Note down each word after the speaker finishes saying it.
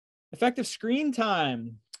Effective screen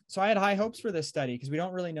time. So I had high hopes for this study because we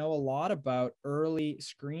don't really know a lot about early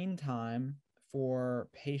screen time for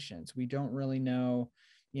patients. We don't really know,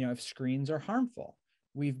 if screens are harmful.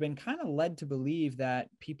 We've been kind of led to believe that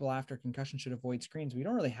people after concussion should avoid screens. We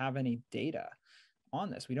don't really have any data on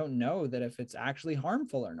this. We don't know that if it's actually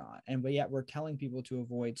harmful or not. But yet we're telling people to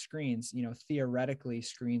avoid screens. Theoretically,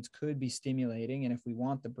 screens could be stimulating. And if we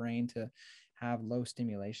want the brain to have low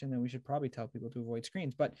stimulation, then we should probably tell people to avoid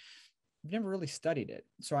screens. But we've never really studied it.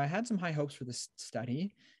 So I had some high hopes for this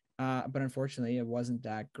study, but unfortunately it wasn't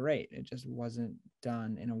that great. It just wasn't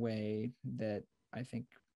done in a way that I think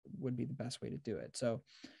would be the best way to do it. So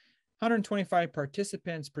 125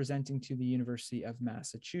 participants presenting to the University of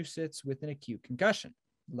Massachusetts with an acute concussion,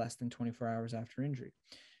 less than 24 hours after injury.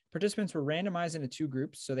 Participants were randomized into two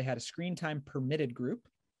groups. So they had a screen time permitted group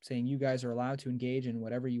saying you guys are allowed to engage in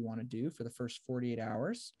whatever you want to do for the first 48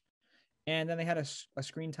 hours. And then they had a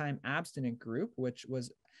screen time abstinent group, which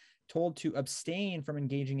was told to abstain from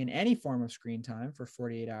engaging in any form of screen time for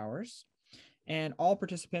 48 hours. And all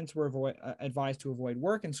participants were advised to avoid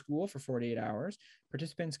work and school for 48 hours.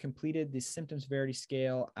 Participants completed the symptom severity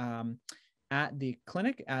scale at the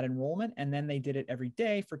clinic at enrollment, and then they did it every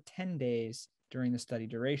day for 10 days during the study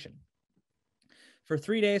duration. For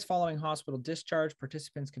 3 days following hospital discharge,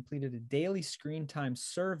 participants completed a daily screen time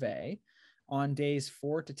survey. On days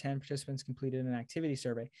 4 to 10, participants completed an activity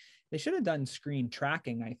survey. They should have done screen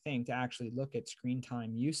tracking, I think, to actually look at screen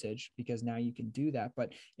time usage, because now you can do that,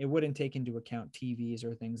 but it wouldn't take into account TVs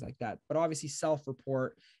or things like that. But obviously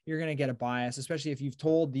self-report, you're going to get a bias, especially if you've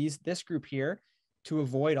told this group here to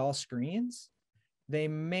avoid all screens. They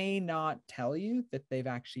may not tell you that they've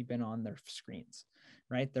actually been on their screens,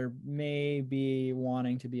 right? They may be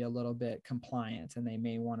wanting to be a little bit compliant, and they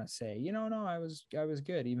may want to say, no, I was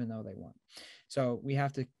good, even though they weren't. So we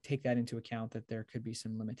have to take that into account, that there could be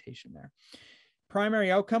some limitation there. Primary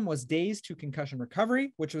outcome was days to concussion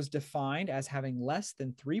recovery, which was defined as having less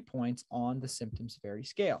than 3 points on the symptom severity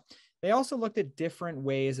scale. They also looked at different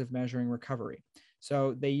ways of measuring recovery.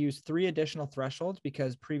 So they used 3 additional thresholds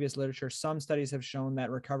because previous literature, some studies have shown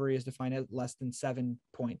that recovery is defined at less than 7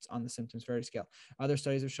 points on the symptom severity scale. Other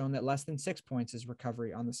studies have shown that less than 6 points is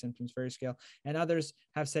recovery on the symptom severity scale. And others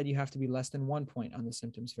have said you have to be less than 1 point on the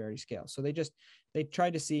symptom severity scale. So they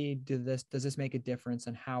tried to see, does this make a difference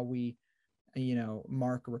in how we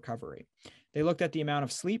mark recovery. They looked at the amount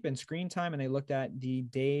of sleep and screen time, and they looked at the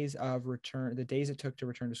days of return, the days it took to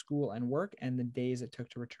return to school and work, and the days it took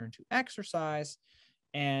to return to exercise.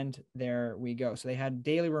 And there we go. So they had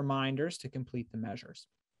daily reminders to complete the measures.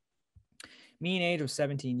 Mean age was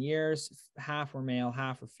 17 years, half were male,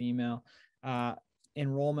 half were female.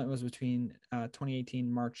 Enrollment was between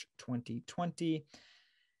 2018, March 2020.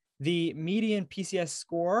 The median PCS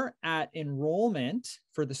score at enrollment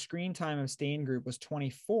for the screen time abstained group was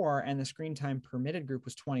 24, and the screen time permitted group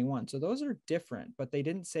was 21. So those are different, but they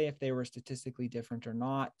didn't say if they were statistically different or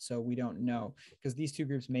not. So we don't know, because these two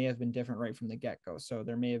groups may have been different right from the get-go. So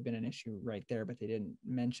there may have been an issue right there, but they didn't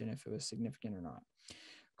mention if it was significant or not.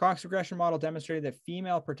 Cox regression model demonstrated that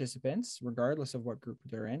female participants, regardless of what group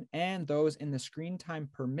they're in, and those in the screen time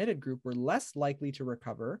permitted group were less likely to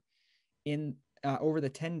recover over the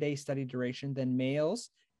 10-day study duration than males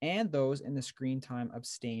and those in the screen time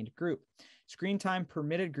abstained group. Screen time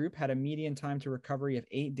permitted group had a median time to recovery of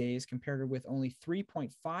 8 days, compared with only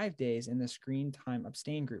 3.5 days in the screen time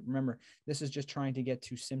abstained group. Remember, this is just trying to get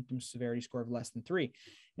to symptom severity score of less than 3.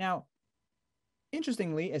 Now,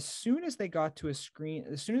 interestingly, as soon as they got to as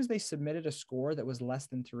soon as they submitted a score that was less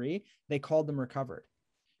than 3, they called them recovered.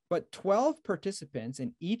 But 12 participants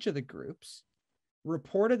in each of the groups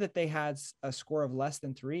reported that they had a score of less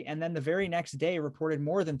than 3, and then the very next day reported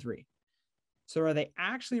more than 3. So are they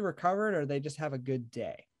actually recovered, or they just have a good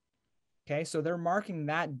day? Okay, so they're marking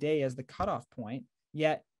that day as the cutoff point,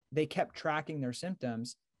 yet they kept tracking their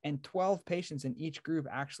symptoms, and 12 patients in each group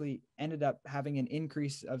actually ended up having an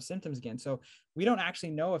increase of symptoms again. So we don't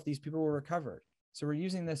actually know if these people were recovered. So we're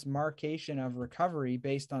using this marcation of recovery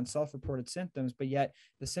based on self-reported symptoms, but yet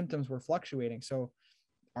the symptoms were fluctuating. So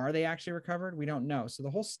are they actually recovered? We don't know. So the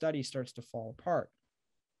whole study starts to fall apart.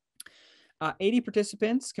 80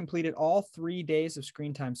 participants completed all 3 days of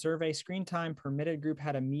screen time survey. Screen time permitted group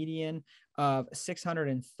had a median of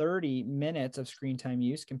 630 minutes of screen time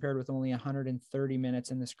use, compared with only 130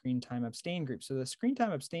 minutes in the screen time abstain group. So the screen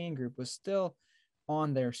time abstain group was still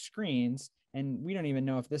on their screens, and we don't even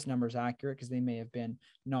know if this number is accurate, because they may have been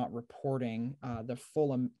not reporting the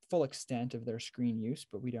full extent of their screen use,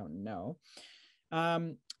 but we don't know.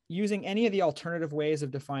 Using any of the alternative ways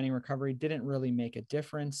of defining recovery didn't really make a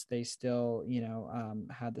difference. They still,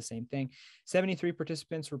 had the same thing. 73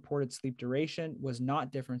 participants reported sleep duration was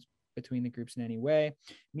not different between the groups in any way.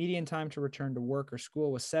 Median time to return to work or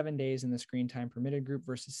school was 7 days in the screen time permitted group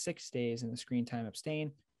versus 6 days in the screen time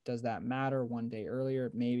abstain. Does that matter? 1 day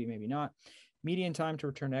earlier? Maybe, maybe not. Median time to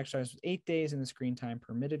return to exercise was 8 days in the screen time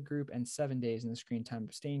permitted group and 7 days in the screen time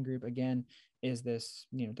abstain group. Again, is this,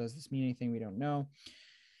 does this mean anything? We don't know.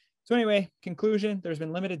 So anyway, conclusion, there's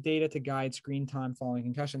been limited data to guide screen time following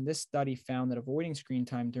concussion. This study found that avoiding screen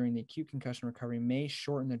time during the acute concussion recovery may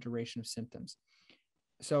shorten the duration of symptoms.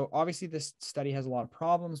 So obviously this study has a lot of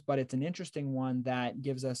problems, but it's an interesting one that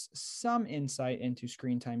gives us some insight into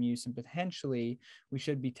screen time use, and potentially we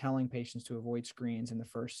should be telling patients to avoid screens in the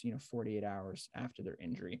first, 48 hours after their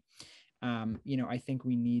injury. I think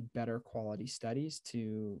we need better quality studies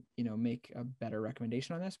to, make a better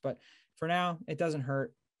recommendation on this, but for now it doesn't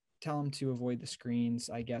hurt. Tell them to avoid the screens,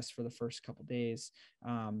 I guess, for the first couple of days,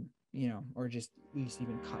 or just at least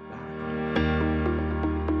even cut back.